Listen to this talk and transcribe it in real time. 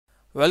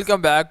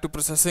Welcome back to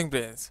Processing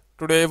Brains.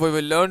 Today we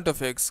will learn to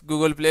fix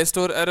Google Play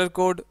Store error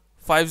code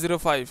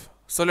 505.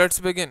 So let's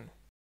begin.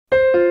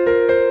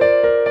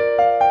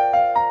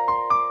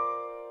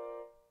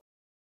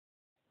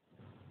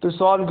 To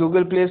solve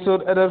Google Play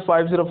Store error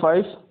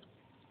 505,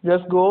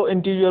 just go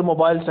into your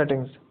mobile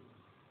settings.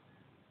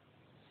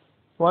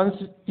 Once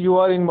you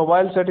are in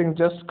mobile settings,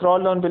 just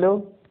scroll down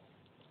below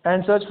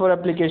and search for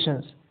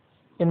applications.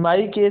 In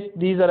my case,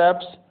 these are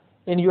apps.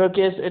 In your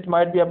case, it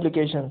might be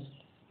applications.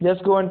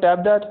 Just go and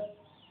tap that.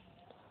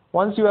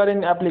 Once you are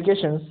in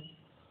applications,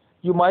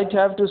 you might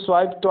have to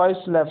swipe twice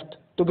left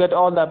to get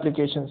all the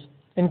applications,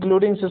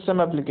 including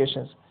system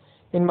applications.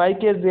 In my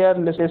case, they are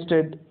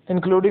listed,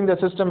 including the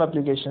system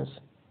applications.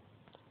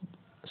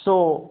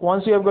 So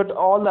once you have got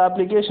all the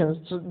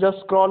applications, just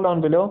scroll down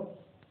below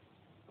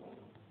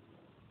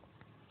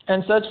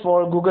and search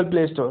for Google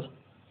Play Store.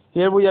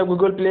 Here we have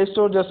Google Play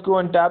Store. Just go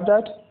and tap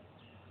that.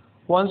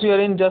 Once you are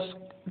in, just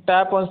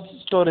tap on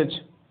storage,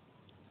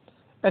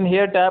 and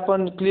here tap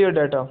on clear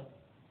data.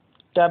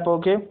 Tap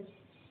OK.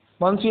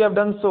 Once you have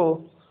done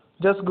so,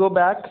 just go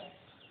back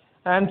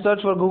and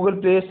search for Google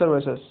Play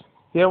Services.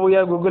 Here we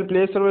have Google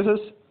Play Services.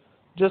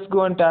 Just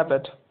go and tap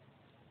it.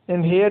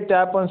 And here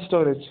tap on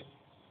storage.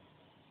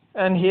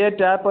 And here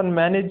tap on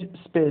manage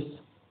space.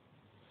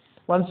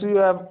 Once you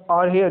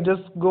are here,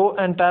 just go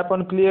and tap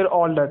on clear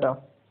all data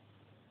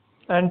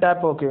and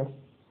tap OK.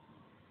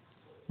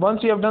 Once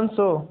you have done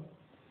so,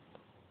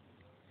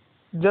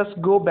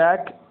 just go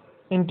back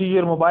into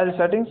your mobile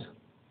settings.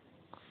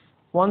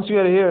 Once you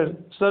are here,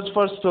 search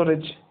for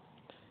storage.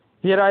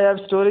 Here I have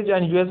storage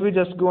and USB.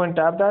 Just go and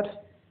tap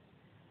that.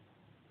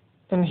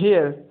 And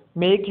here,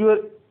 make your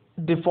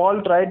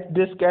default write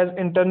disk as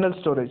internal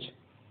storage.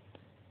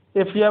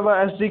 If you have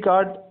a SD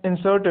card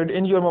inserted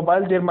in your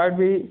mobile, there might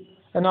be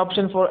an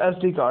option for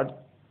SD card.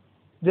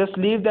 Just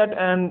leave that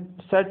and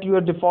set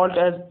your default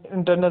as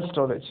internal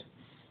storage.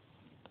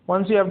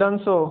 Once you have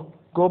done so,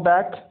 go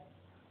back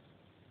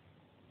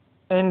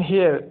and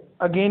here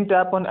again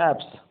tap on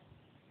apps.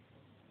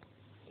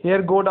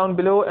 Here go down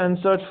below and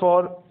search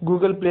for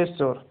Google Play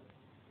Store.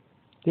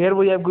 Here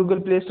we have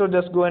Google Play Store.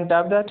 Just go and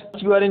tap that.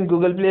 If you are in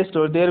Google Play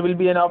Store, there will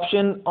be an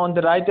option on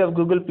the right of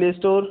Google Play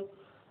Store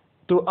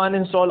to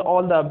uninstall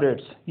all the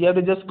updates. You have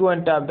to just go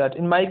and tap that.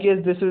 In my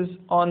case, this is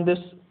on this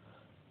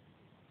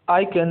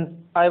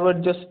icon. I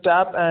would just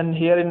tap and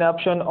here in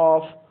option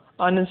of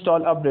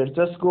uninstall updates.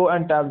 Just go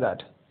and tap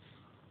that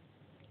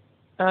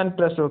and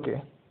press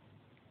OK.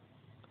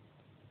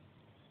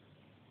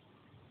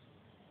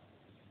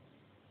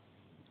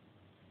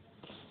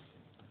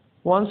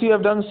 Once you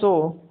have done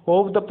so,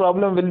 hope the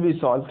problem will be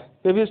solved.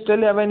 If you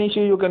still have an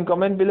issue, you can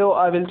comment below.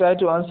 I will try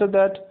to answer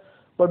that.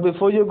 But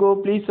before you go,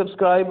 please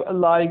subscribe,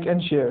 like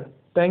and share.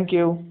 Thank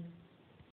you.